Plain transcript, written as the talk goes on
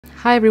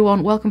Hi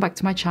everyone, welcome back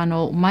to my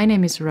channel. My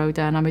name is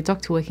Rhoda and I'm a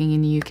doctor working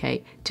in the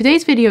UK.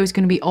 Today's video is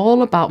going to be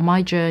all about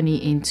my journey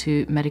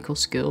into medical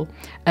school.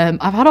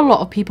 I've had a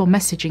lot of people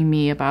messaging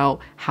me about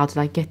how did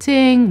I get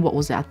in, what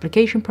was the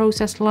application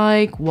process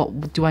like,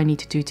 what do I need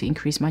to do to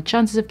increase my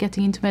chances of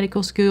getting into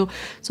medical school.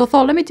 So I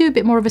thought let me do a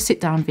bit more of a sit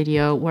down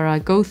video where I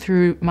go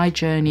through my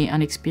journey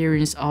and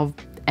experience of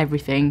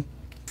everything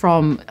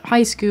from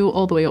high school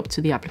all the way up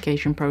to the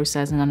application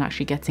process and then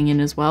actually getting in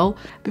as well.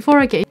 Before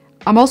I get in,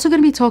 I'm also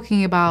going to be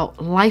talking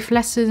about life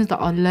lessons that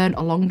I learned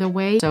along the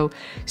way, so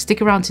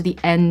stick around to the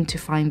end to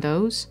find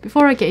those.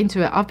 Before I get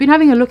into it, I've been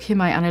having a look in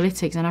my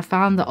analytics and I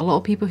found that a lot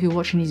of people who are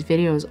watching these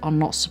videos are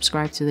not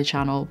subscribed to the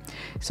channel.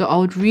 So I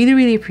would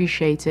really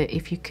appreciate it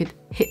if you could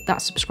hit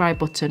that subscribe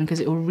button because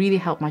it will really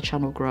help my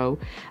channel grow,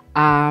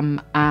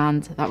 and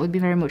that would be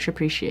very much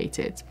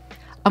appreciated.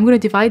 I'm going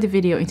to divide the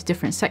video into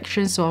different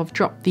sections, so I've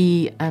dropped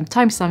the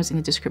timestamps in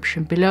the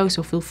description below,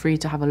 so feel free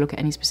to have a look at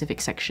any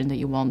specific section that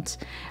you want.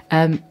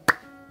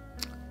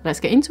 Let's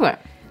get into it.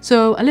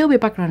 So a little bit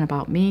of background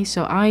about me.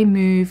 So I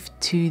moved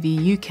to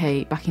the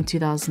UK back in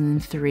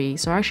 2003.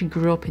 So I actually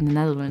grew up in the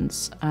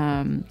Netherlands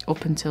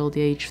up until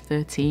the age of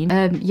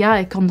 13. Ja,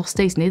 ik kan nog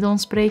steeds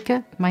Nederlands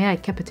spreken, maar ja,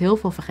 ik heb het heel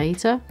veel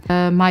vergeten.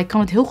 Maar ik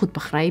kan het heel goed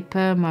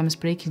begrijpen, maar mijn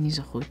spreken is niet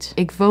zo goed.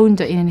 Ik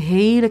woonde in een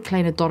hele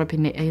kleine dorp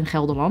in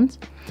Gelderland.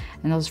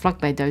 And that was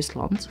vlakbij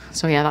Duitsland.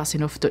 So yeah, that's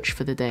enough Dutch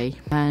for the day.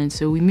 And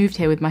so we moved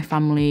here with my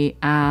family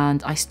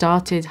and I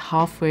started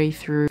halfway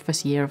through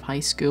first year of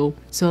high school.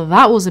 So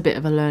that was a bit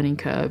of a learning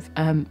curve.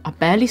 I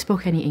barely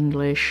spoke any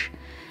English.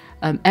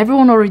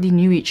 Everyone already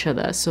knew each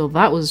other, so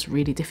that was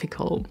really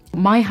difficult.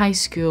 My high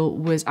school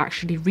was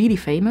actually really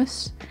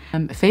famous.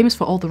 Famous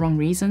for all the wrong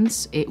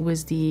reasons. It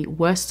was the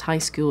worst high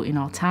school in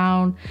our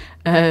town.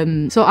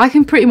 So I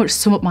can pretty much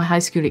sum up my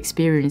high school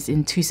experience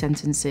in 2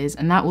 sentences,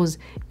 and that was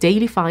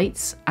daily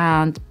fights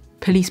and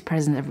police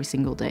present every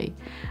single day.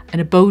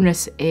 And a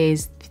bonus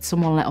is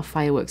someone let off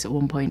fireworks at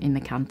one point in the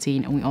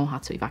canteen and we all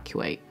had to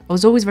evacuate. I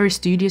was always very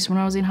studious when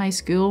I was in high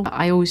school.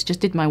 I always just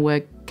did my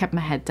work, kept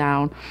my head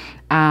down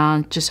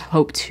and just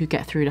hoped to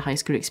get through the high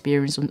school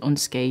experience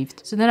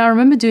unscathed. So then I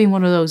remember doing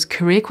one of those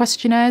career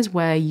questionnaires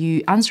where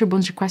you answer a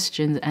bunch of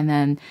questions and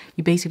then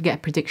you basically get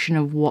a prediction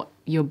of what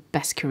your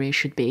best career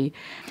should be.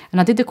 And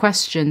I did the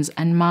questions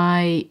and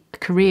my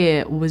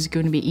career was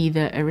going to be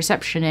either a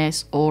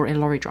receptionist or a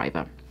lorry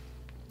driver.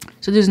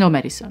 So there's no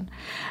medicine.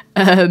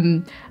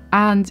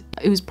 And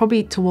it was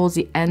probably towards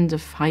the end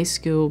of high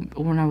school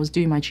when I was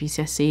doing my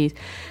GCSEs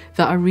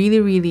that I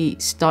really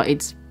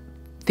started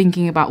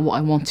thinking about what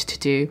I wanted to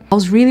do. I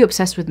was really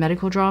obsessed with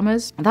medical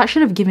dramas. And that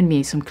should have given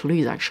me some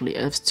clues actually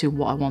as to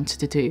what I wanted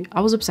to do. I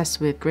was obsessed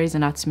with Grey's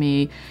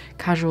Anatomy,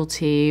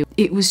 Casualty.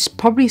 It was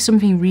probably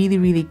something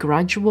really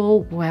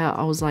gradual where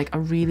I was like, I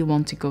really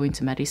want to go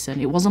into medicine.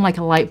 It wasn't like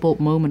a light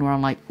bulb moment where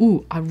I'm like,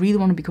 ooh, I really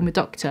want to become a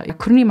doctor. I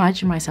couldn't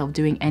imagine myself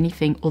doing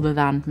anything other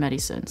than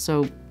medicine.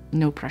 So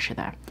no pressure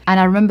there.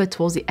 And I remember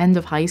towards the end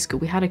of high school,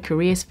 we had a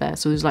careers fair.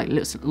 So there's like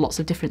lots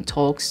of different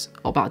talks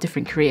about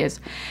different careers.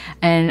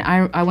 And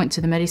I went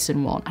to the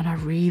medicine one and I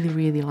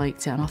really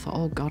liked it. And I thought,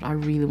 oh God, I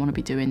really want to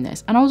be doing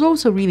this. And I was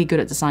also really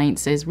good at the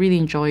sciences, really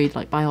enjoyed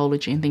like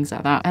biology and things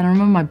like that. And I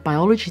remember my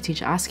biology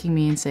teacher asking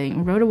me and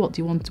saying, Rhoda, what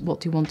do you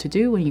want to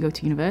do when you go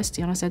to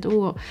university? And I said,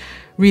 oh,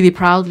 really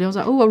proudly, I was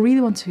like, oh, I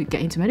really want to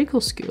get into medical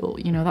school.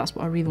 You know, that's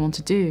what I really want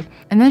to do.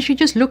 And then she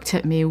just looked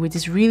at me with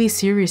this really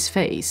serious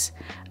face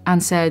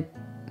and said,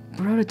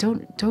 Rhoda,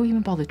 don't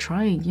even bother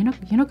trying. You're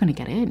not going to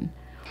get in.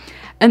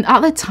 And at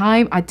the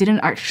time, I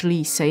didn't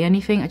actually say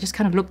anything. I just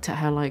kind of looked at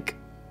her like,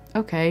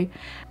 okay.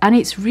 And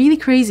it's really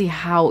crazy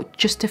how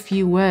just a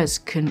few words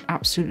can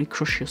absolutely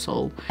crush your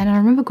soul. And I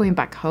remember going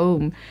back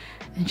home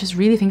and just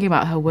really thinking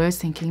about her words,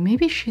 thinking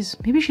maybe she's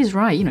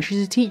right. You know,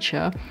 she's a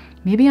teacher.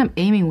 Maybe I'm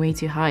aiming way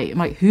too high. I'm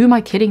like, who am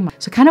I kidding?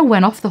 So I kind of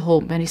went off the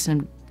whole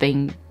medicine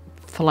thing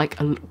for like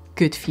a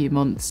good few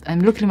months.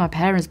 And looking at my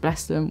parents,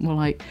 bless them, were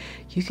like,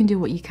 you can do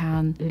what you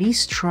can, at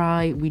least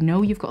try. We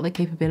know you've got the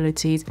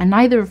capabilities. And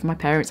neither of my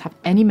parents have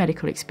any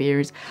medical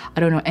experience. I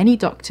don't know any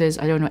doctors.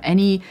 I don't know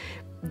any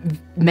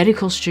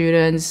medical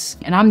students.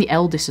 And I'm the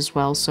eldest as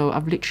well. So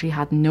I've literally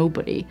had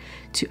nobody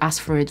to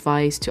ask for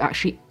advice, to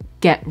actually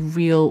get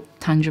real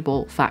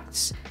tangible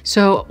facts.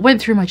 So went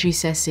through my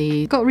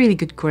GCSE, got really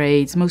good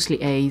grades,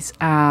 mostly A's,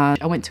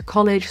 and I went to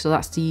college. So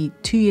that's the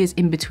 2 years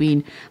in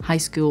between high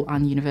school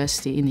and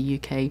university in the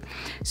UK.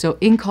 So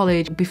in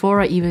college, before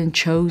I even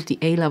chose the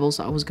A levels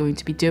that I was going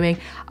to be doing,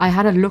 I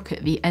had a look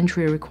at the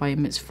entry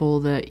requirements for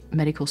the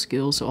medical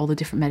schools, so all the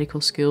different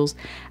medical schools,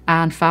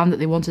 and found that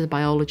they wanted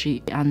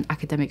biology and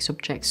academic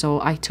subjects.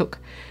 So I took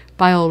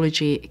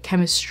biology,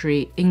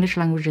 chemistry, English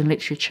language and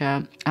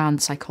literature,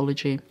 and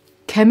psychology.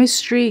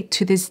 Chemistry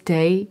to this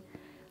day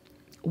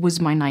was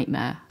my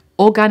nightmare.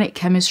 Organic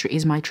chemistry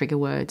is my trigger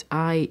word.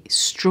 I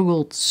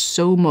struggled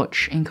so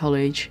much in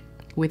college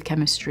with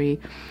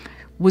chemistry.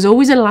 Was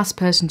always the last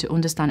person to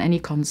understand any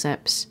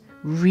concepts.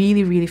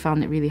 Really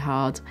found it really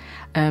hard.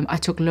 I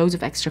took loads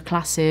of extra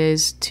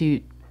classes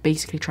to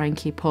basically try and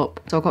keep up.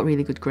 So I got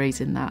really good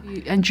grades in that.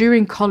 And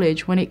during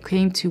college, when it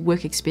came to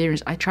work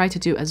experience, I tried to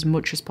do as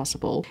much as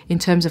possible in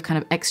terms of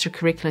kind of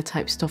extracurricular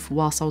type stuff.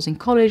 Whilst I was in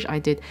college, I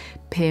did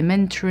peer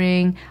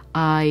mentoring,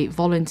 I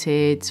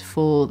volunteered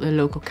for the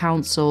local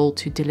council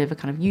to deliver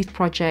kind of youth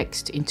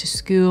projects into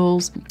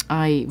schools.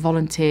 I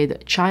volunteered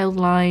at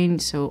Childline,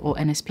 or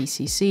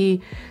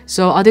NSPCC.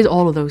 So I did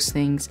all of those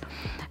things.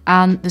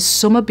 And the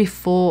summer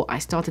before I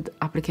started the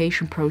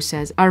application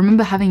process, I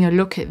remember having a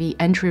look at the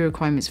entry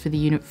requirements for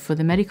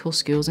the medical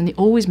schools, and they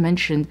always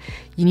mentioned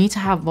you need to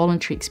have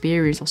voluntary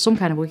experience or some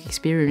kind of work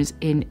experience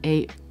in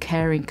a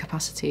caring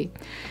capacity.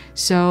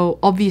 So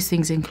obvious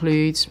things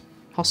include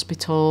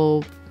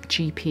hospital,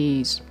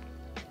 GPs.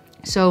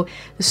 So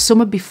the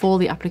summer before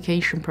the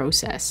application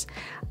process,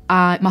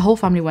 my whole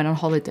family went on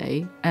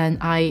holiday, and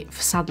I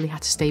sadly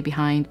had to stay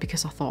behind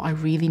because I thought I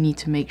really need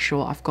to make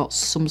sure I've got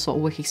some sort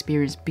of work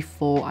experience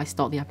before I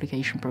start the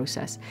application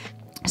process.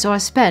 So I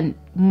spent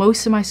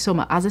most of my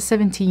summer as a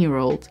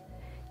 17-year-old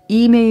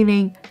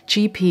emailing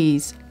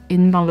GPs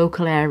in my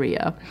local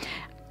area,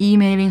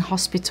 emailing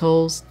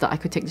hospitals that I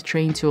could take the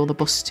train to or the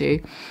bus to,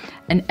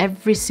 and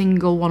every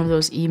single one of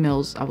those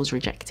emails I was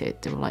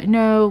rejected. They were like,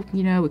 no,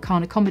 we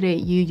can't accommodate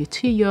you, you're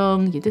too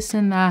young, you're this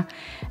and that.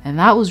 And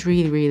that was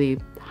really, really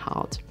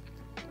hard.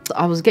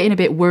 I was getting a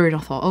bit worried. I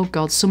thought, oh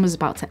God, summer's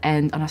about to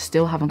end and I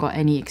still haven't got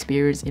any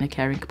experience in a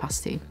caring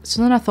capacity.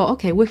 So then I thought,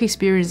 okay, work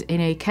experience in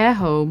a care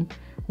home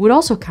would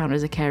also count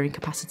as a caring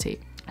capacity.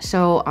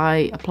 So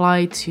I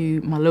applied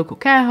to my local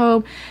care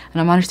home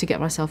and I managed to get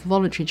myself a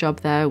voluntary job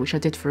there, which I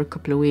did for a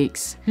couple of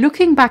weeks.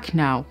 Looking back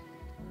now,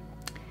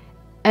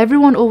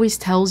 everyone always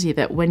tells you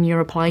that when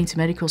you're applying to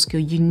medical school,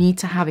 you need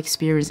to have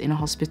experience in a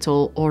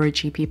hospital or a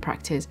GP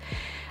practice.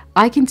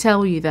 I can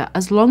tell you that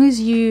as long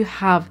as you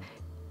have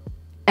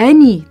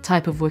any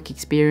type of work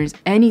experience,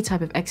 any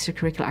type of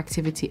extracurricular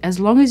activity, as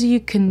long as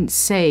you can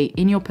say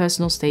in your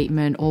personal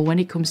statement or when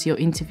it comes to your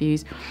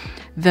interviews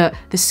that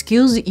the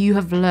skills that you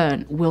have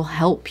learned will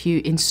help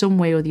you in some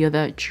way or the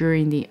other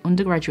during the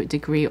undergraduate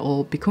degree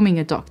or becoming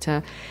a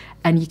doctor,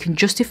 and you can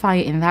justify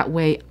it in that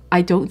way,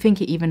 I don't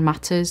think it even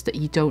matters that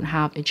you don't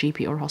have a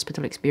GP or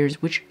hospital experience,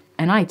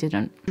 and I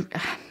didn't.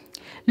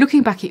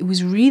 Looking back, it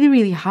was really,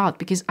 really hard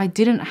because I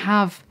didn't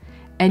have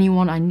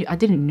anyone I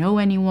didn't know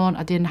anyone.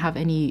 I didn't have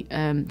any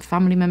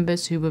family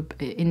members who were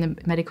in the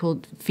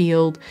medical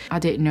field. I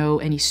didn't know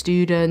any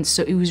students,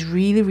 so it was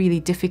really, really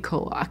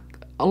difficult.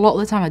 A lot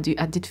of the time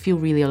I did feel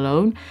really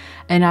alone,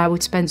 and I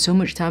would spend so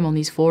much time on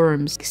these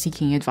forums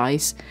seeking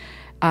advice.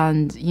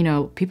 And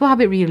people have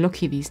it really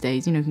lucky these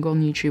days. You can go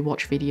on YouTube,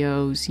 watch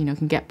videos,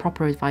 can get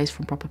proper advice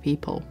from proper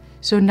people.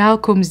 So now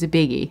comes the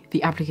biggie,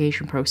 the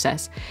application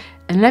process.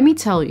 And let me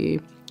tell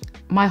you,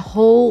 my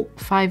whole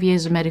 5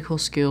 years of medical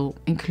school,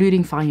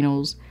 including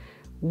finals,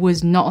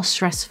 was not as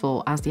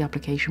stressful as the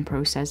application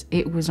process.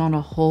 It was on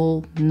a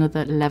whole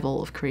nother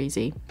level of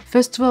crazy.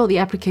 First of all, the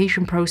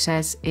application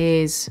process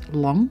is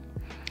long.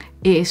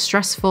 It is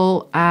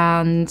stressful,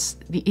 and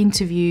the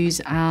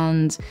interviews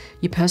and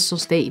your personal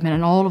statement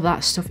and all of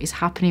that stuff is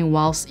happening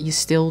whilst you're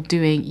still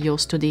doing your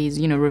studies,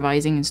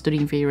 revising and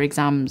studying for your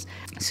exams.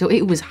 So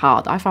it was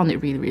hard. I found it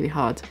really, really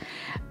hard.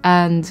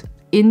 And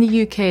in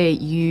the UK,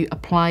 you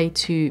apply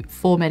to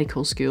 4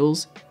 medical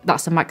schools.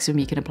 That's the maximum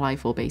you can apply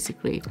for,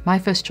 basically. My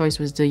first choice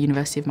was the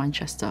University of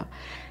Manchester.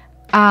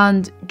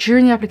 And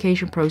during the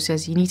application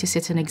process, you need to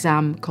sit an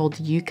exam called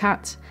the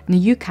UCAT. And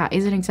the UCAT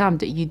is an exam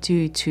that you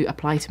do to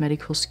apply to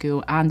medical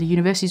school, and the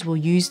universities will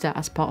use that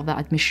as part of that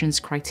admissions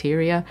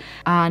criteria.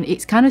 And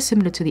it's kind of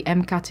similar to the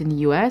MCAT in the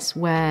US,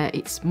 where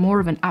it's more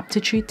of an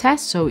aptitude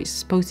test. So it's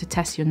supposed to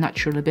test your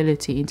natural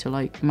ability into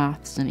like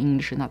maths and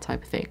English and that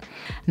type of thing.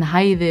 And the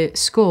higher the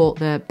score,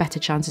 the better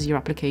chances your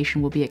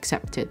application will be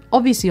accepted.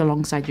 Obviously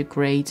alongside your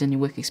grades and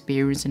your work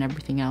experience and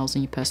everything else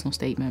and your personal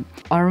statement.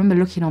 I remember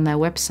looking on their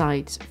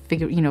website,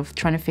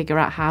 trying to figure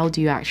out how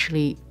do you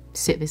actually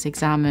sit this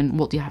exam and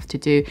what do you have to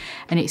do,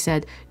 and it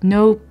said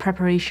no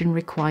preparation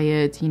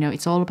required.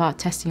 It's all about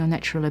testing your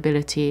natural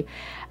ability,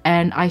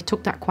 and I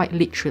took that quite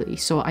literally.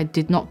 So I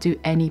did not do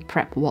any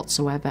prep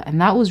whatsoever,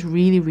 and that was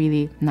really,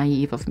 really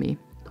naive of me.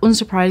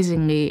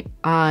 Unsurprisingly,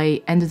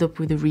 I ended up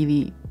with a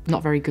really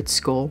not very good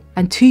score,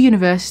 and 2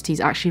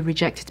 universities actually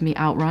rejected me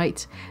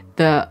outright,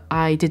 that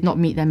I did not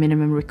meet their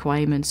minimum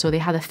requirements. So they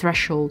had a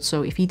threshold.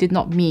 So if you did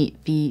not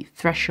meet the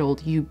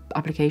threshold, your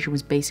application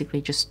was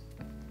basically just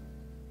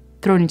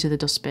thrown into the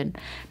dustbin,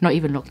 not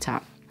even looked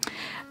at.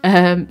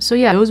 So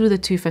yeah, those were the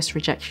 2 first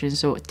rejections.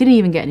 So I didn't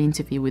even get an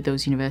interview with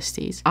those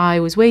universities. I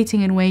was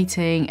waiting and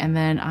waiting, and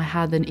then I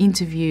had an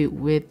interview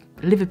with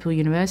Liverpool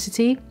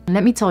University. And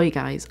let me tell you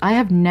guys, I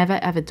have never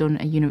ever done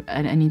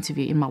an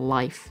interview in my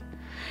life.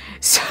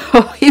 So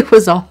it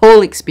was a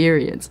whole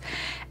experience.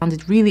 And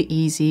it's really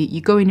easy.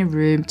 You go in a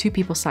room, 2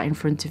 people sat in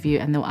front of you,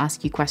 and they'll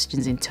ask you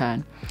questions in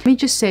turn. Let me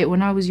just say,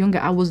 when I was younger,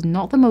 I was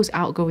not the most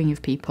outgoing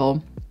of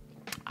people.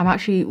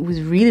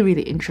 was really,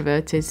 really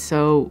introverted.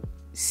 So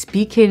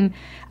speaking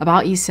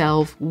about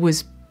yourself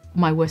was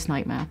my worst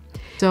nightmare.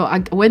 So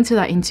I went to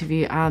that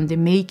interview and they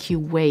make you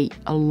wait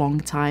a long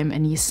time,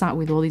 and you sat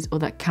with all these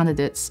other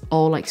candidates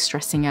all like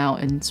stressing out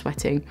and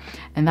sweating,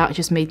 and that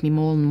just made me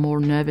more and more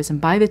nervous. And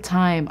by the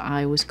time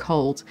I was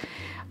called,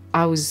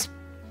 I was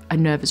a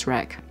nervous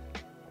wreck.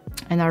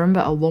 And I remember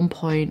at one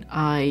point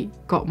I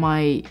got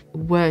my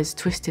words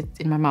twisted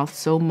in my mouth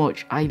so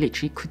much I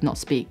literally could not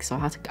speak, so I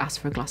had to ask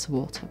for a glass of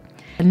water.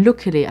 And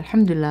luckily,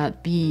 alhamdulillah,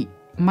 the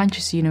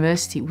Manchester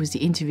University was the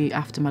interview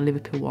after my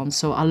Liverpool one,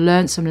 so I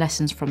learned some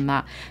lessons from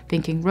that,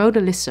 thinking, Rhoda,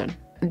 listen,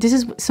 this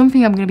is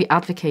something I'm going to be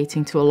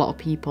advocating to a lot of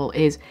people,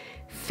 is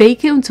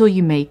fake it until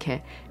you make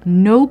it.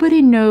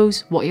 Nobody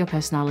knows what your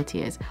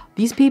personality is.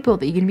 These people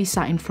that you're going to be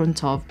sat in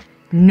front of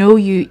know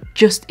you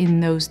just in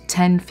those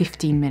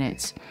 10-15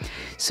 minutes.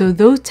 So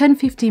those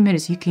 10-15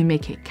 minutes, you can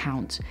make it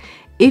count.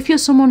 If you're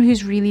someone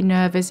who's really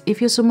nervous, if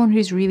you're someone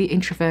who's really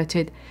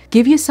introverted,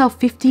 give yourself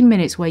 15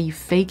 minutes where you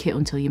fake it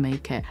until you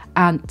make it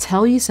and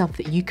tell yourself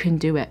that you can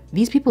do it.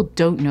 These people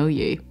don't know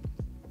you.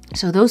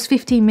 So those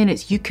 15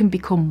 minutes, you can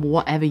become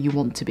whatever you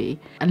want to be.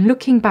 And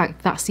looking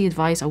back, that's the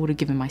advice I would have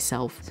given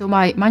myself. So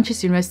my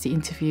Manchester University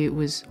interview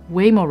was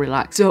way more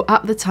relaxed. So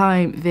at the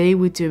time, they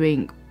were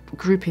doing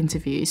group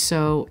interviews.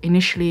 So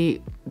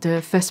initially, the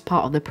first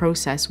part of the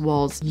process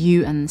was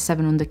you and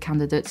 700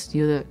 candidates,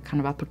 the other kind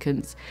of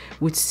applicants,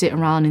 would sit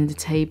around in the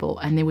table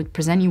and they would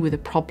present you with a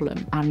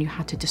problem and you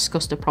had to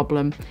discuss the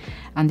problem,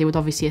 and they would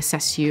obviously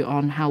assess you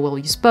on how well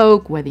you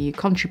spoke, whether you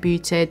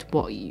contributed,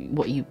 what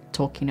you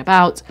talking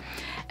about.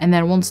 And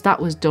then once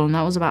that was done,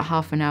 that was about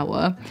half an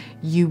hour,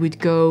 you would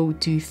go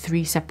do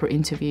 3 separate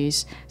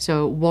interviews.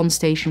 So one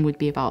station would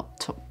be about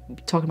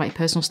talking about your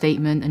personal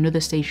statement, another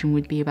station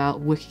would be about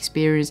work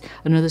experience,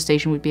 another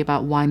station would be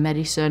about why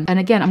medicine. And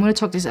again, I'm going to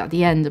talk this at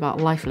the end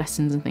about life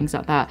lessons and things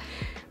like that.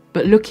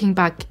 But looking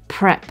back,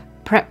 prep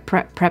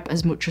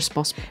as much as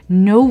possible.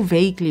 Know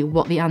vaguely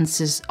what the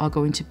answers are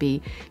going to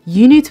be.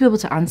 You need to be able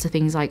to answer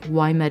things like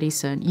why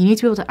medicine. You need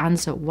to be able to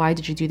answer why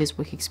did you do this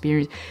work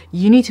experience.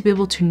 You need to be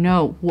able to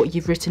know what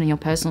you've written in your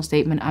personal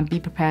statement and be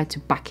prepared to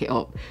back it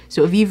up.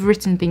 So if you've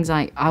written things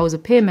like I was a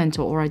peer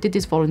mentor or I did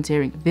this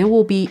volunteering, they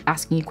will be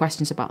asking you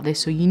questions about this,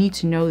 so you need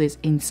to know this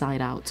inside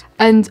out.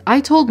 And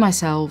I told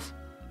myself,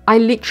 I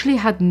literally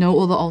had no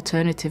other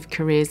alternative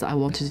careers that I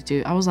wanted to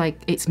do. I was like,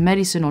 it's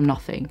medicine or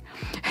nothing,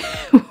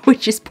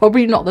 which is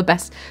probably not the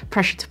best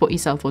pressure to put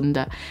yourself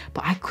under,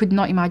 but I could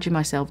not imagine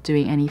myself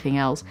doing anything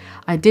else.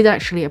 I did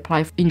actually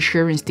apply for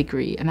insurance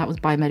degree, and that was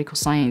biomedical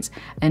science,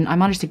 and I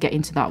managed to get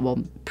into that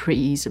one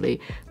pretty easily.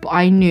 But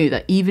I knew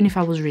that even if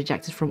I was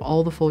rejected from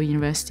all the 4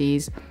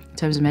 universities in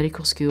terms of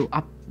medical school,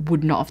 I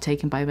would not have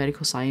taken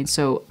biomedical science,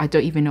 so I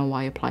don't even know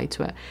why I applied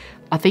to it.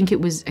 I think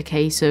it was a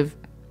case of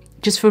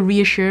just for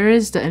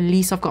reassurance that at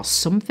least I've got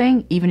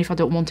something, even if I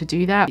don't want to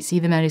do that. It's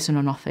either medicine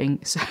or nothing.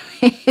 So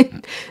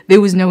there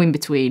was no in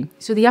between.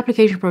 So the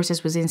application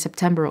process was in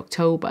September,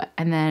 October,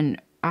 and then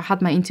I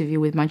had my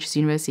interview with Manchester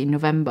University in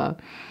November,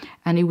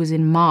 and it was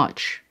in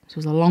March. So it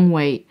was a long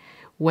wait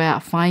where I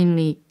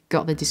finally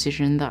got the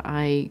decision that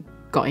I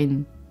got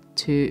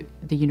into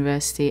the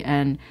university,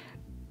 and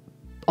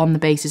on the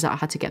basis that I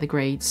had to get the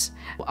grades.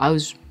 I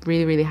was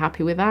really, really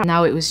happy with that.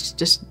 Now it was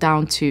just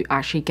down to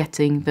actually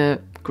getting the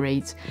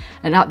grades,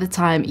 and at the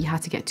time you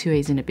had to get 2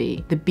 A's and a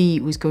B. The B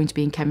was going to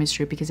be in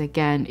chemistry because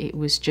again it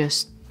was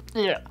just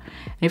and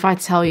if I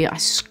tell you I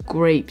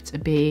scraped a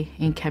B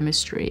in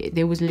chemistry,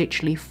 there was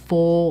literally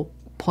 4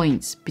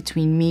 points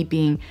between me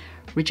being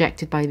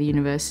rejected by the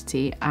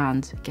university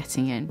and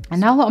getting in.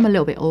 And now that I'm a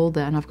little bit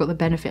older and I've got the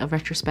benefit of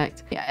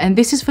retrospect, and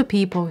this is for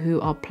people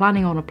who are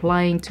planning on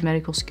applying to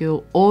medical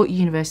school or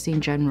university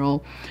in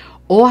general,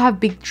 or have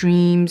big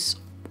dreams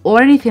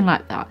or anything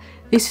like that,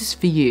 this is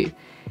for you.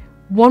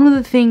 One of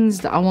the things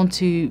that I want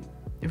to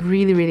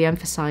really, really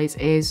emphasize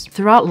is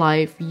throughout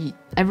life,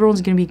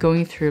 everyone's going to be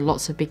going through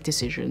lots of big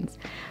decisions.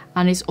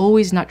 And it's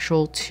always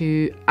natural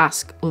to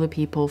ask other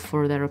people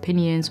for their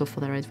opinions or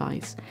for their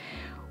advice.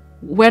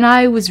 When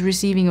I was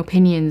receiving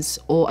opinions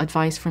or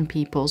advice from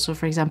people, so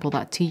for example,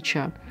 that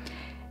teacher,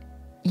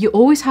 you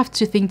always have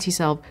to think to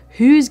yourself,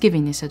 who's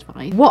giving this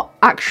advice? What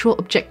actual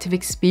objective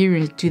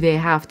experience do they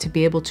have to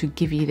be able to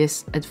give you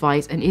this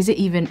advice? And is it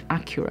even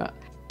accurate?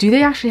 Do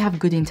they actually have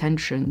good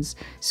intentions?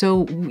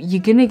 So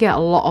you're gonna get a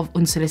lot of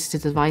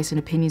unsolicited advice and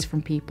opinions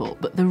from people,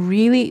 but the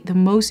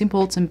most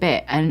important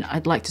bit, and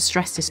I'd like to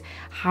stress this,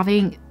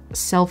 having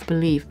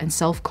self-belief and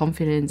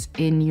self-confidence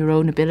in your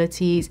own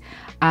abilities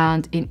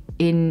and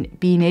in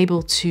being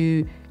able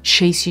to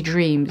chase your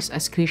dreams,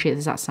 as cliche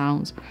as that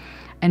sounds,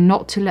 and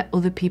not to let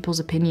other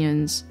people's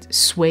opinions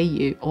sway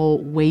you or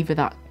waver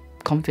that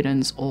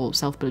confidence or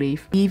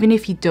self-belief. Even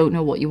if you don't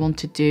know what you want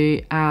to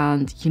do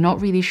and you're not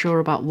really sure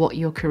about what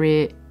your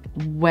career,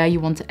 where you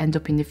want to end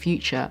up in the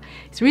future,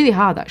 it's really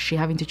hard actually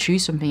having to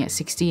choose something at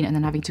 16 and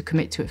then having to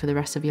commit to it for the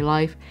rest of your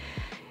life.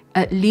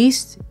 At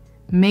least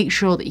make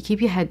sure that you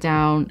keep your head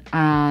down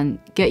and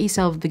get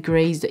yourself the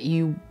grades that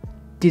you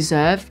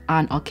deserve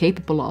and are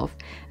capable of.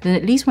 Then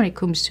at least when it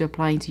comes to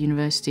applying to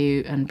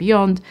university and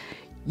beyond,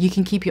 you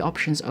can keep your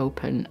options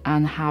open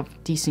and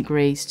have decent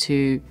grades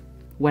to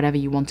whatever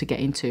you want to get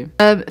into.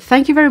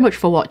 Thank you very much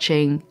for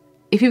watching.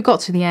 If you've got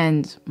to the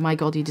end, my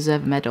God, you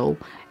deserve a medal.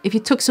 If you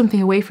took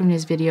something away from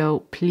this video,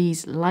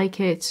 please like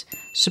it,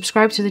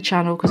 subscribe to the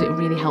channel because it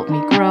really helped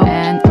me grow,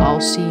 and I'll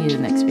see you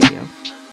in the next video.